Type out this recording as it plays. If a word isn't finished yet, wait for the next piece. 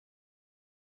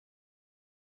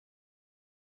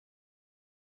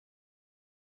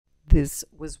This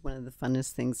was one of the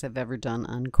funnest things I've ever done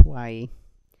on Kauai.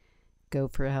 Go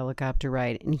for a helicopter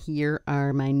ride. And here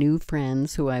are my new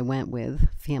friends who I went with,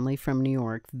 family from New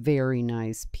York. Very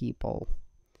nice people.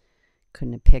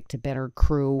 Couldn't have picked a better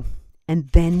crew. And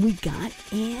then we got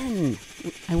in.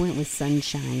 I went with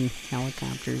Sunshine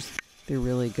Helicopters. They're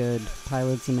really good.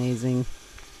 Pilot's amazing.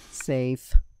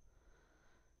 Safe.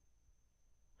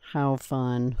 How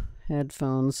fun.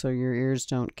 Headphones so your ears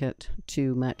don't get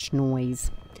too much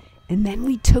noise. And then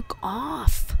we took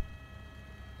off.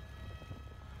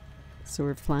 So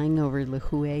we're flying over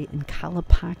Lihue and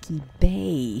Kalapaki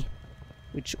Bay,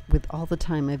 which with all the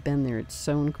time I've been there, it's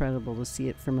so incredible to see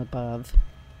it from above.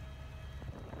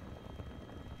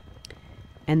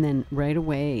 And then right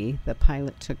away, the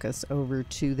pilot took us over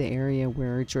to the area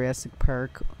where Jurassic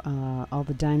Park, all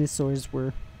the dinosaurs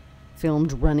were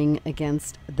filmed running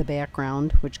against the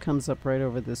background, which comes up right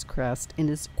over this crest and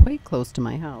is quite close to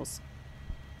my house.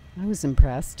 I was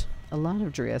impressed. A lot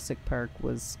of Jurassic Park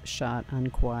was shot on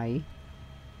Kauai.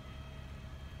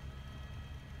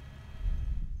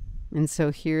 And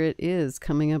so here it is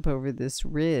coming up over this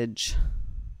ridge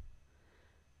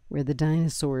where the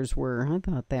dinosaurs were. I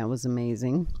thought that was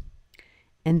amazing.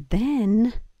 And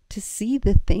then to see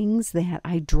the things that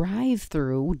I drive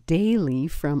through daily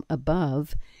from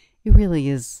above, it really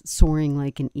is soaring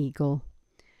like an eagle.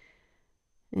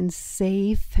 And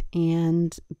safe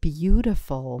and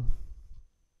beautiful.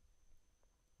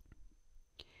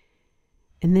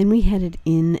 And then we headed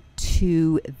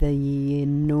into the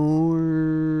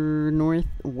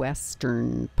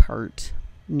northwestern part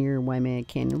near Waimea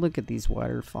Canyon. Look at these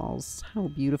waterfalls. How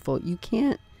beautiful. You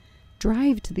can't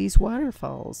drive to these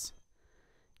waterfalls.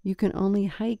 You can only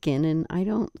hike in, and I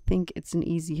don't think it's an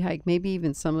easy hike. Maybe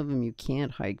even some of them you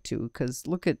can't hike to, because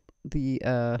look at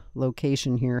the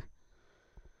location here.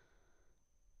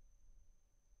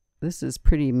 This is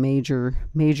pretty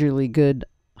majorly good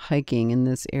hiking in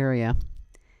this area.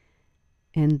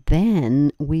 And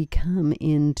then we come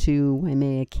into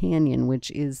Waimea Canyon,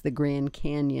 which is the Grand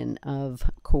Canyon of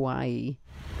Kauai.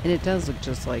 And it does look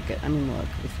just like it. I mean, look,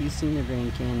 if you've seen the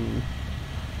Grand Canyon.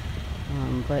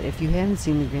 But if you haven't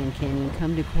seen the Grand Canyon,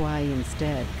 come to Kauai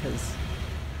instead, because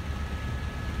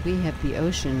we have the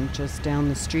ocean just down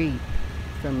the street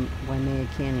from Waimea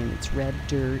Canyon. It's red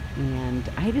dirt, and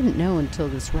I didn't know until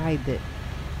this ride that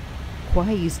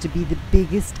Kauai used to be the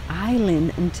biggest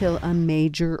island until a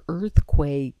major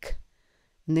earthquake.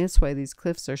 And that's why these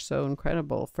cliffs are so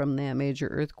incredible from that major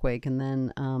earthquake. And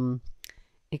then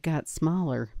it got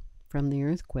smaller from the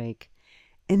earthquake.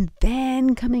 And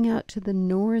then coming out to the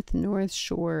north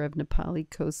shore of Nepali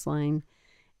coastline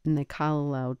in the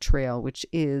Kalalau Trail, which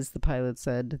is, the pilot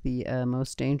said, the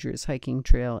most dangerous hiking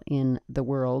trail in the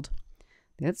world.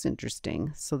 That's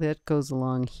interesting. So that goes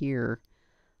along here.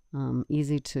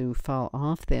 Easy to fall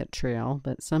off that trail,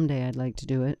 but someday I'd like to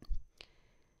do it.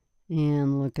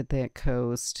 And look at that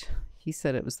coast. He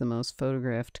said it was the most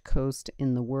photographed coast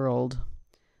in the world.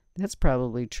 That's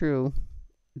probably true.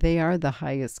 They are the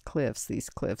highest cliffs, these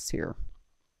cliffs here,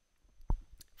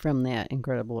 from that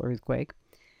incredible earthquake.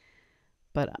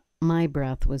 But my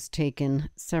breath was taken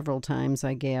several times.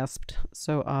 I gasped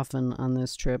so often on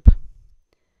this trip,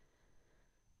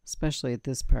 especially at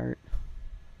this part.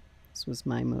 This was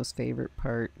my most favorite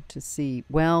part to see.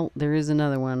 Well, there is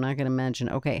another one I'm not going to mention.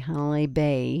 Okay, Hanalei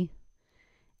Bay.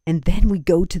 And then we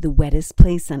go to the wettest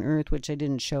place on earth, which I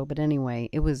didn't show. But anyway,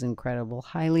 it was incredible.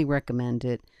 Highly recommend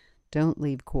it. Don't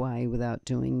leave Kauai without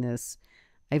doing this.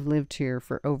 I've lived here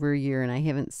for over a year and I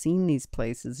haven't seen these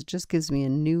places. It just gives me a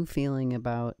new feeling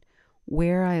about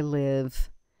where I live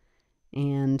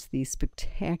and the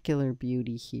spectacular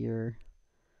beauty here.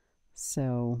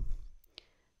 So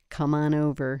come on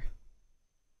over.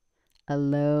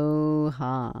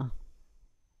 Aloha.